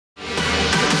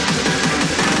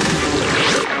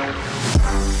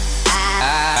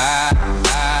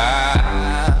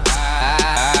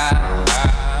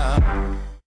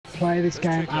play this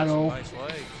game at all. Nice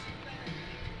legs.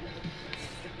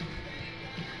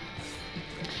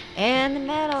 In the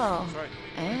middle. That's right.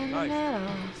 In Nice. the middle.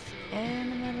 In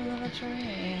the middle of a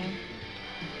dream.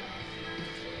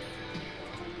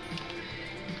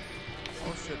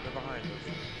 Oh shit, they're behind us.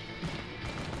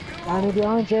 Danny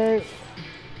behind you.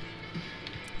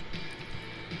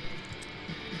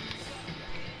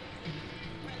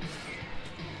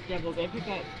 Yeah, we'll go pick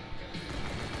up.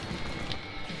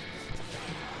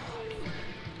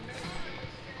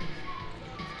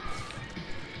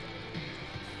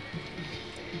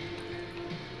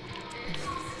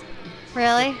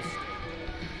 Really?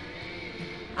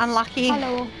 Unlucky.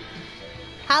 Hello.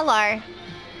 Hello.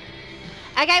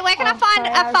 Okay, where can I find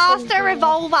Okay, a faster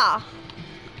revolver?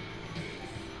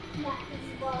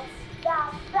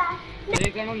 Put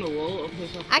it on the wall or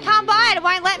push off I the can't wall. buy it. It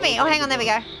won't let me. Oh, hang on. There we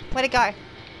go. Where'd it go?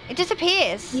 It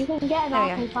disappears. You can get an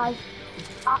There we RK5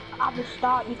 at the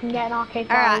start. You can get an RK5.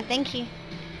 All right. Thank you.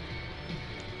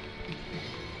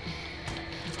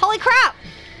 Holy crap!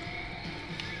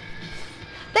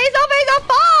 These zombies are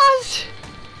fast!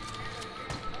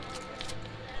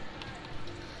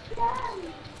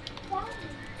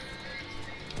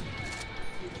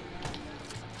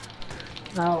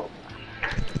 No.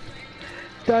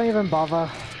 Don't even bother.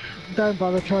 Don't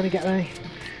bother trying to get me.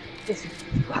 Just...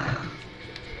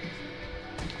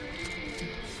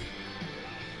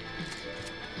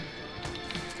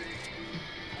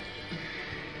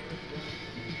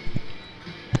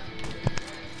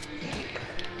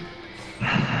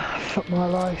 Fuck my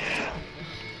life.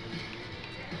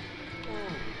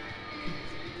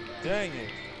 Dang it.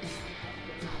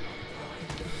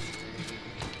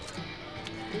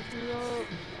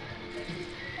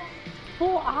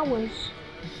 4 hours.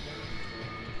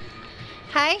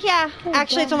 Hey, yeah. Oh,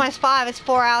 Actually, it's damn. almost 5. It's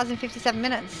 4 hours and 57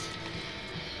 minutes.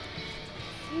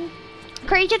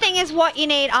 Creature thing is what you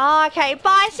need. Oh, okay.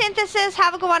 Bye, Synthesis.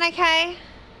 Have a good one, okay?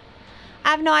 I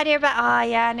have no idea about... Oh,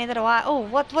 yeah, neither do I. Oh,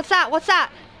 what's that? What's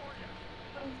that?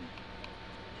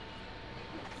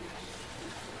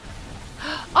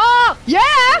 Oh,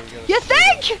 yeah! You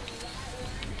think?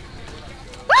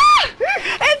 Ah!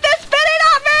 It's spitting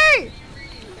at me!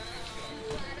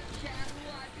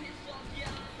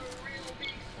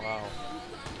 Wow.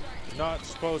 You're not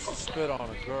supposed to spit on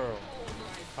a girl.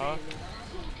 Huh?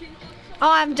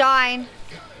 Oh, I'm dying.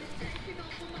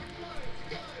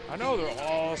 I know they're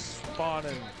all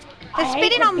spawning. They're I hate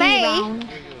spitting the on B me. round.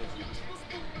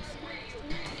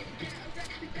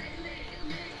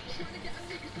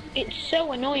 It's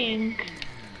so annoying.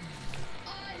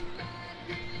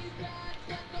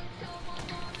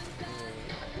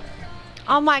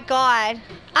 Oh my god.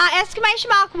 Exclamation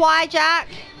mark Y, Jack.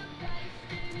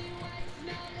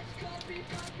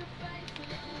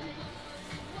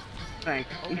 Thanks.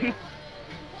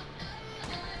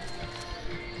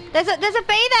 There's a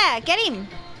bee there. Get him.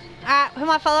 Alright, who am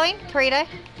I following? Corito.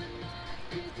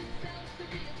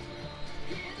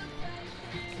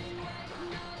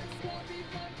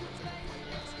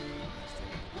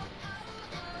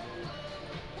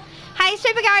 Hey,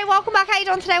 Super Gary, welcome back. How you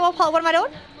doing today? What am I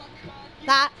doing?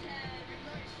 That.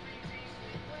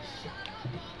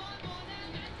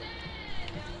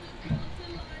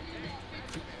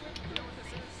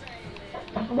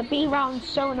 The B round's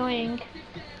so annoying.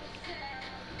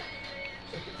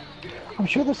 I'm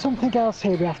sure there's something else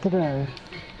here we have to do.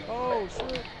 Oh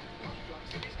shit.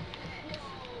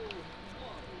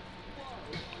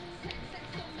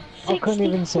 I couldn't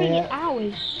even see 63 it.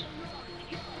 hours.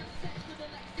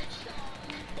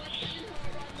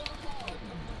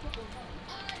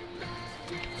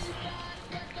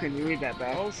 Can you read that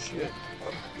back? Oh shit.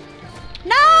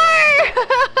 No!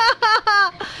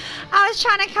 I was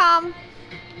trying to come.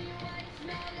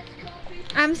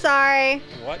 I'm sorry.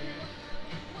 What?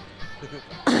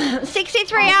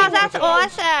 63 hours, that's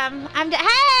awesome. Hey,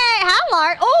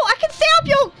 hello. Oh, I can see up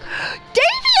your...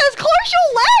 Devious, close your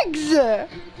legs.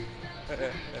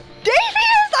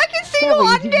 Devious, I can see your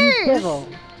undies. Devil,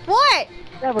 What?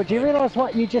 Devil, do you realise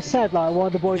what you just said, like, while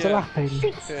the boys are Yeah. laughing?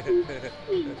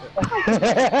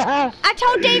 I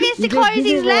told Devious to close you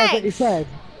his didn't realise what you legs. said?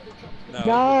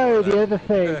 No, the other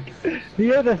thing.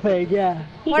 The other thing, yeah.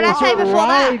 What did I say before Way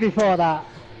that? before that.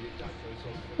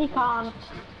 He can't.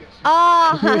 You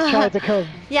was Oh. trying to come.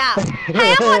 Yeah.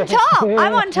 Hey, I'm on top.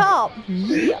 I'm on top.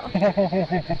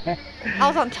 Yeah. I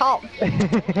was on top.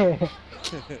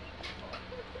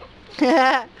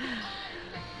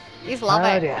 He's love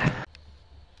Oh, it. dear.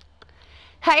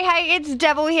 Hey, it's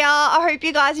Devil here. I hope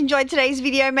you guys enjoyed today's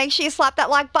video. Make sure you slap that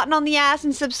like button on the ass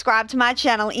and subscribe to my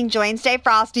channel. Enjoy and stay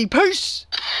frosty. Peace!